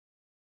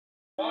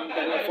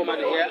Germain Foreman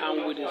here,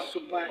 and with the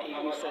Super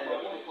Eagles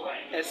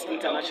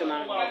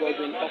ex-international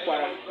Godwin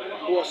Opara,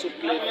 who also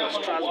played for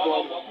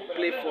Strasbourg,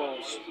 played for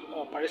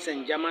Paris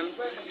Saint-Germain,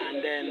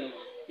 and then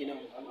in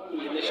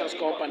the Nations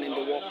Cup and in the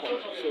World Cup.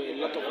 So a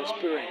lot of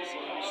experience.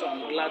 So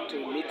I'm glad to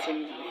meet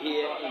him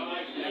here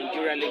in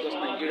Nigeria, Lagos,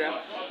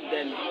 Nigeria.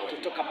 Then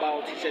to talk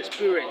about his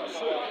experience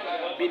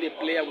being a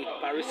player with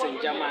Paris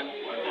Saint-Germain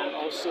and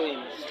also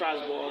in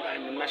Strasbourg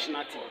and the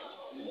national team.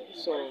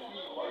 So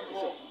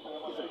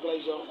it's a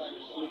pleasure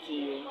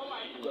meeting you,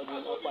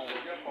 Godwin Opara.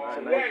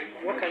 So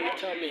what can you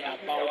tell me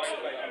about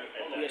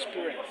your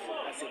experience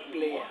as a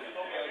player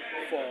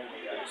for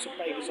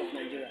Super Eagles of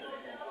Nigeria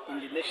in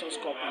the Nations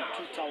Cup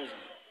in 2000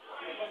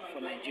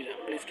 for Nigeria?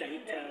 Please, can you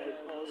tell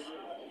us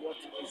what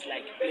it's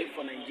like playing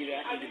for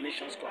Nigeria in the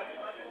Nations Cup?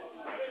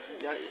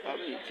 Yeah, I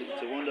mean,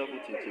 it's a wonderful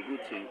thing. It's a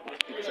good thing.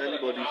 It's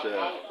anybody's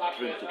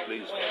dream to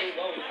play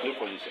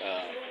for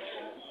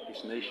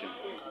his nation.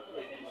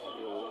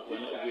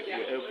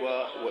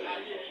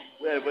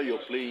 Wherever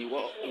you're playing,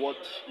 what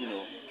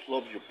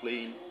club you're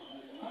playing,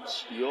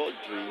 it's your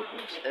dream.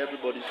 It's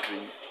everybody's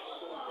dream.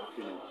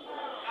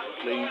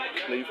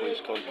 Playing for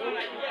his country.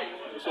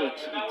 So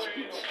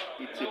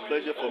it's a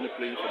pleasure for me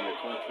playing for my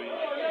country.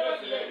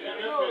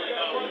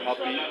 I'm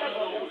happy.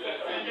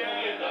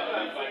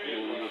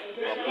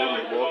 We are playing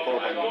the World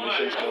Cup and the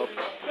Nations Cup.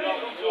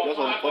 Just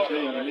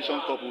unfortunately in the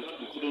Nations Cup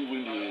we couldn't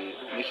win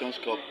the Nations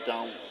Cup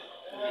down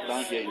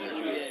here in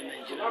Nigeria.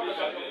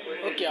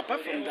 Okay,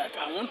 apart from that,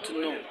 I want to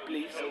know,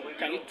 please,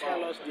 can you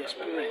tell us the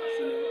experience,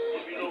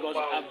 because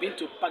I've been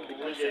to Parc des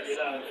Princes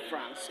in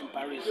France, in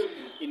Paris.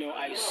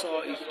 I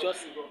saw it's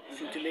just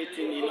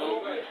scintillating,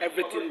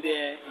 everything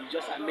there is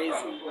just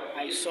amazing.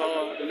 I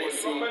saw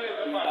Messi,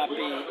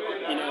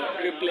 Mbappe,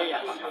 great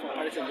players for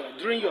Paris Saint-Germain.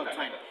 During your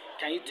time,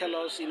 can you tell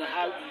us,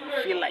 how you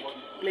feel like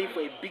playing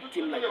for a big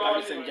team like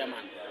Paris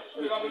Saint-Germain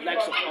with the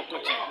likes of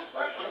Okocha?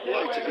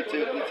 Yeah,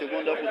 it's a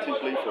wonderful thing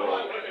playing for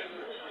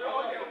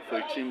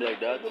a team like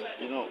that.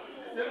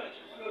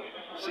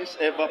 Since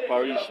ever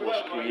Paris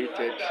was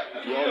created,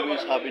 they're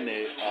always having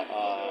a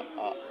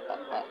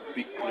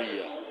big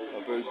player,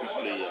 a very big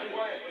player.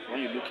 When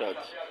you look at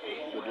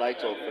the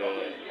likes of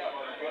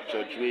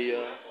Germain,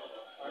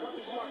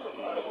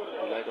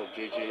 the likes of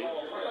JJ,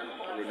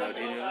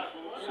 Ronaldinho,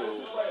 so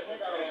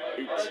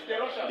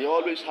they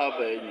always have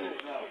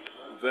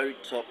very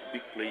top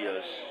big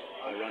players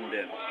around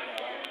them.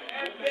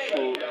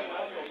 So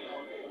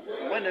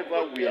whenever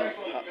we are in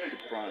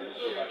France,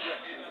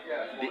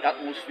 the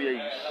atmosphere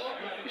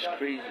is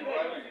crazy.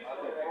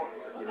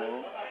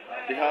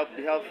 They have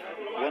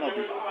one of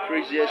the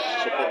craziest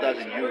supporters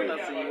in Europe.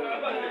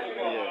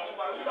 Yeah.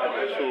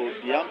 So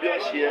the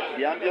ambience here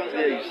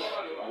is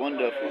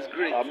wonderful. It's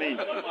great. I mean,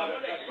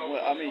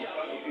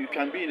 you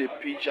can be in a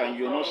pitch and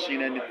you're not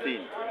seeing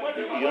anything.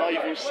 You're not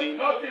even seeing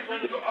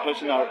the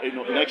person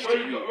next to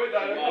you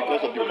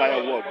because of the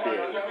firework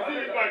there.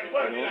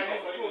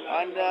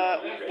 And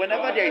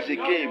whenever there is a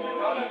game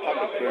in Parc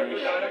des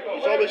Princes,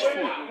 it's always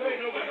full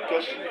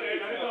because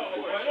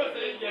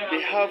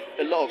they have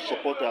a lot of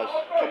supporters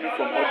coming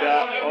from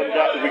other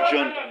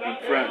regions in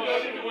France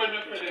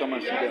to come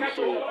and see them.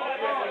 So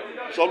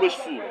it's always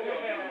full.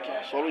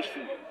 It's always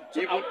full.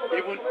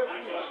 Even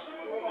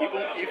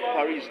if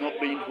Paris is not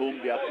playing home,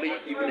 they are playing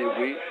even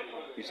away.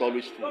 It's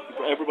always full.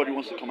 Everybody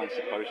wants to come and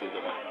see Paris with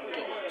them.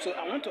 Okay. So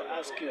I want to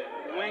ask you,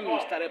 when you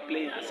started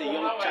playing as a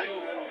young child,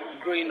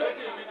 growing up,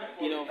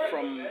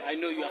 I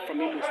know you are from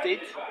Imo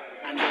State,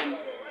 and then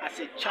as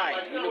a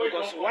child,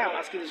 because why I'm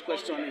asking this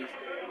question is,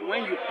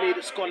 when you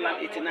played Scotland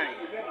 '89,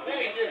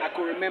 I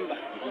could remember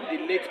the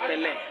late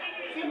Pelé.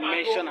 He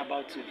mentioned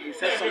about it. He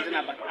said something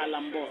about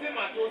Alan Ball.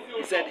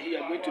 He said you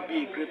are going to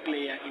be a great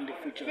player in the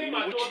future, which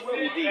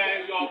you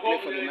did. You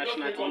played for the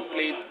national team, you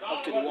played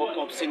up to the World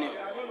Cup senior.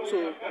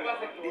 So,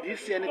 did you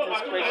see anything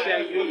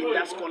special in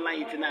that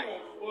Scotland '89?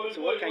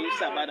 So, what can you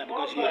say about that?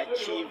 Because you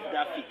achieved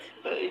that feat.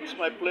 It's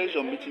my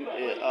pleasure meeting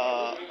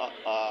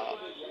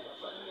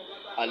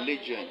a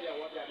legend,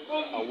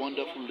 a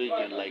wonderful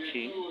legend like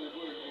him.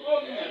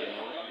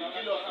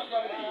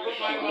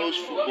 He knows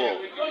football.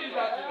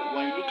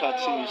 When you look at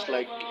him, it's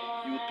like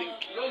you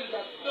think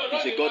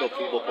he's a god of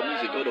football. For me,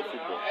 he's a god of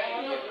football.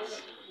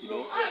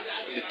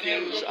 The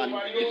things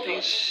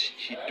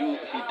he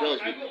does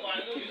with the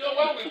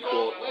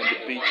football on the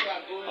pitch.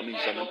 I mean,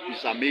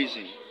 it's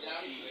amazing.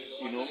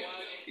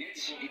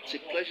 It's a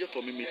pleasure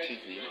for me meeting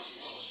him.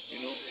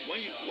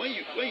 When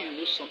you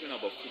know something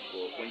about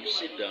football, when you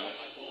sit down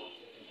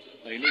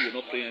and you're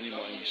not playing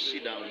anymore, and you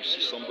sit down, you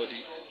see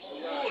somebody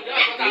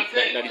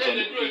that is on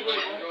the pitch,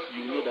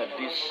 you know that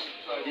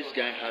this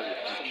guy has a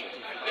future.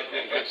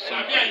 That's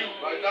something.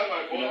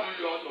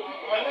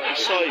 I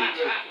saw it.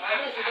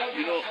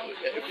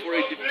 For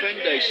a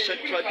defender, a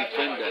central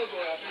defender,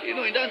 in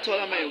that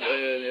tournament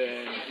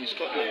in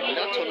Scotland,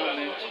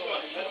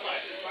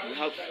 we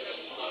have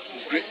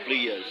great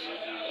players.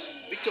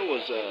 Victor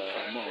was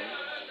among.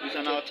 He's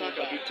an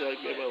attacker. Victor was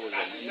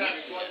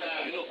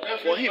among.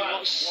 For him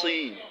not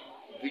saying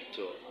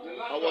Victor,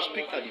 I was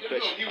picked as the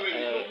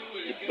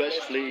best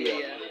player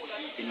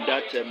in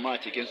that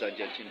match against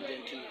Argentina.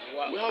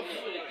 Wow.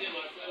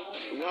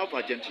 We have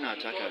Argentina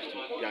attackers too.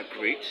 They are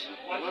great.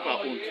 We have our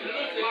own too.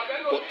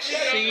 But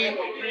seeing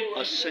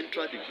a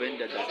central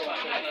defender that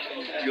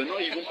you're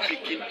not even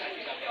picking,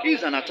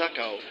 he's an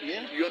attacker.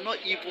 Yeah. You're not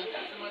even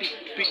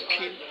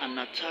picking an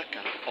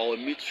attacker or a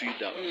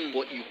midfielder,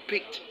 but you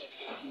picked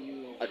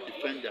a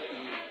defender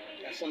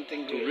That's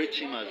something to rate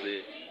him as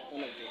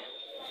one of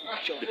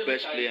the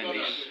best player in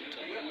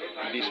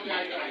this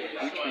match,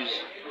 which is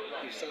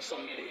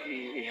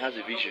he has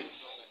a vision.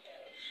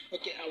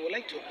 Okay, I would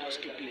like to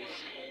ask you, please,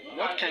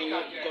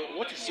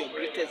 what is your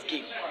greatest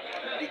game?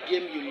 The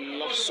game you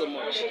love so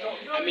much.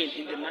 I mean,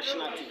 in the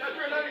national team,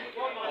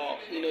 or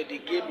the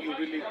game you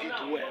really did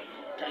well.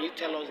 Can you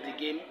tell us the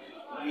game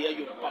where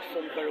you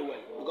performed very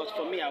well? Because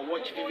for me, I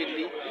watched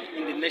vividly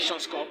in the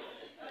Nations Cup.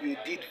 You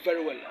did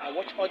very well. I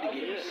watched all the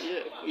games.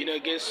 Yeah.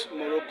 Against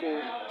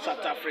Morocco,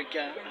 South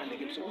Africa, and the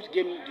games. So, which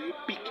game do you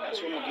pick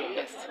as one of your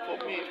best?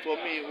 For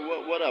me,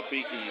 what I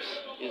pick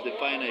is the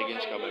final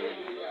against Cameroon.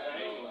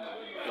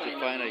 The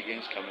final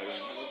against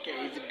Cameroon. Okay,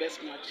 it's the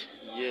best match.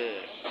 Yeah,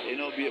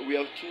 we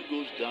have 2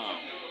 goals down.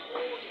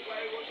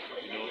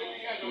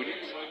 With it,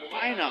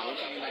 finals.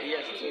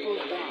 Yes, 2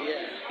 goals down.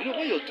 Yeah.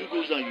 When you're 2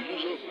 goals down, you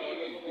lose.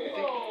 You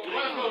think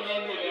finals.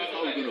 How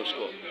are we going to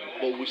score?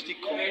 But we still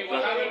come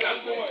back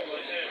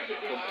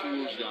from 2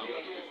 goals down.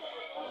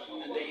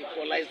 And they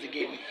equalize the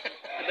game.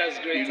 That's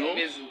great.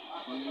 Amazing.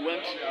 We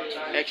went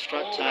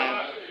extra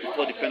time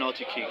before the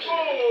penalty kicks.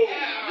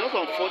 Just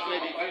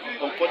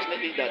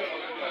unfortunately that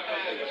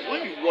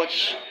when you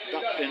watch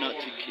that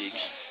penalty kick,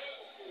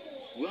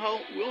 we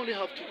only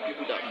have 2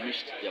 people that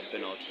missed their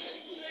penalty,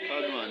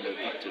 Godwin and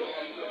Victor.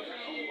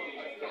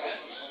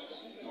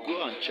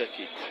 Go and check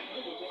it.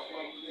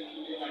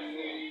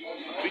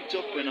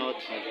 Victor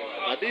penalty.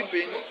 Are they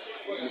being?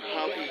 We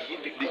have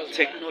the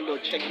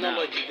technology now.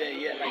 There,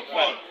 yeah. Like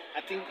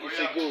I think it's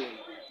a goal.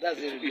 That's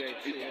a regret.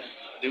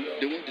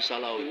 They won't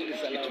disallow it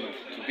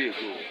to be a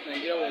goal.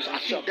 I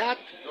think that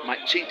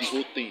might change the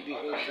whole thing.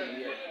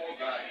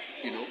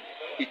 Yeah.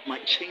 It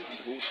might change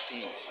the whole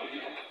thing.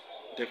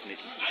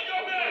 Definitely.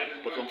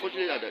 But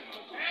unfortunately, that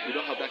we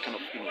don't have that kind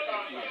of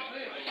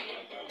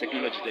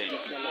technology there.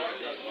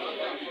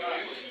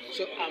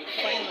 So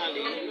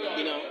finally,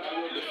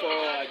 before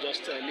I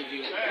just leave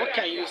you, what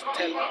can you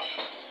tell us?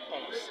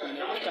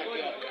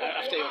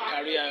 After your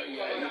career,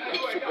 you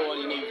quit football,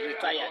 you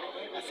retired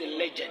as a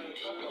legend.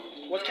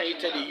 What can you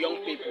tell the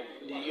young people,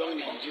 the young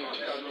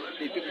Nigerians,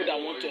 the people that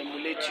want to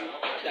emulate you,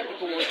 that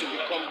people want to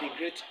become the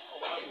great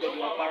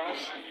Godwin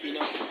Oparas,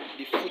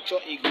 the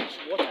future Eagles?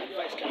 What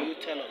advice can you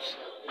tell us?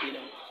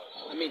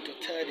 To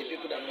tell the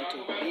people that want to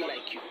be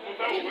like you.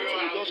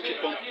 We just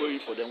keep on praying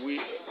for them.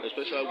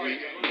 Especially we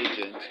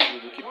legends, we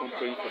will keep on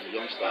praying for the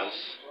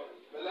youngsters.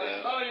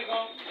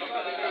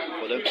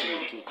 For them to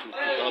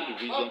have the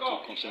vision to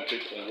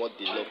concentrate on what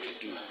they love to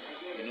do.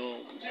 The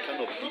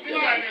kind of people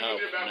that we have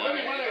now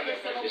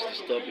is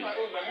disturbing.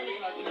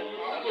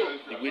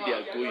 The way they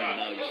are going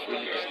now is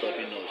really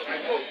disturbing us.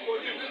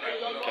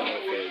 Kind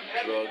of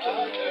drugs and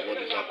all what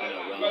is happening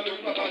around.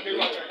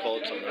 Going to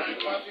courts and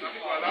everything.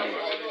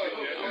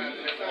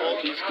 All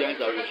these guys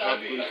that we have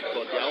going to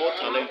court, they are all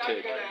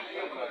talented.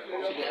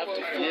 So they have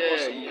to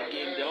focus on the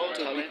game. They are all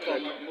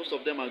talented. Most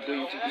of them are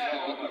going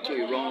into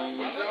a wrong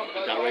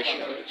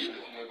direction.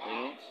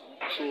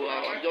 So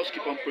I just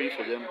keep on praying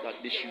for them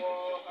that they should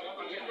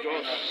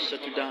just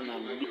settle down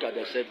and look at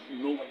themselves,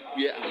 know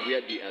where and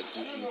where they are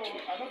good into,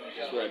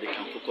 so that they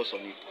can focus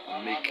on it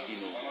and make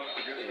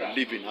a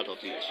living out of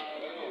it.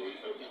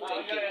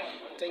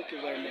 Thank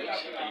you very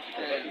much.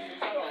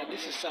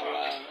 This is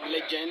our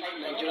legend,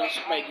 Nigerian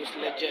Super Eagles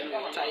legend,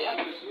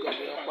 retired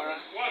Godwin Opara.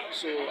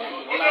 So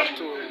I'm glad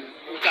to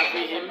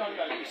interview him.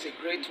 It's a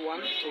great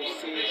one to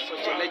see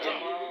such a legend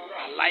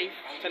alive,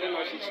 telling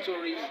us his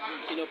stories,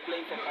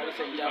 playing for Paris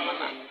Saint-Germain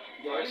and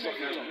the rest of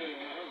it.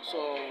 So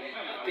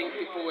I think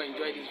people will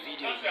enjoy this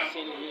video,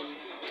 seeing him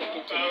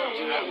talking to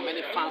Nigeria and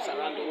many fans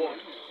around the world.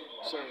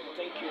 So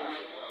thank you.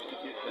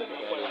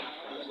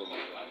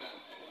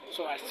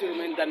 So I still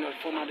remain Daniel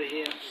Fomado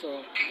here.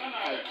 So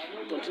I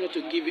continue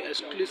to give you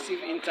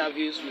exclusive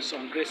interviews with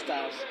some great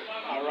stars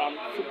around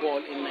football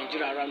in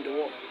Nigeria, around the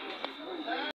world.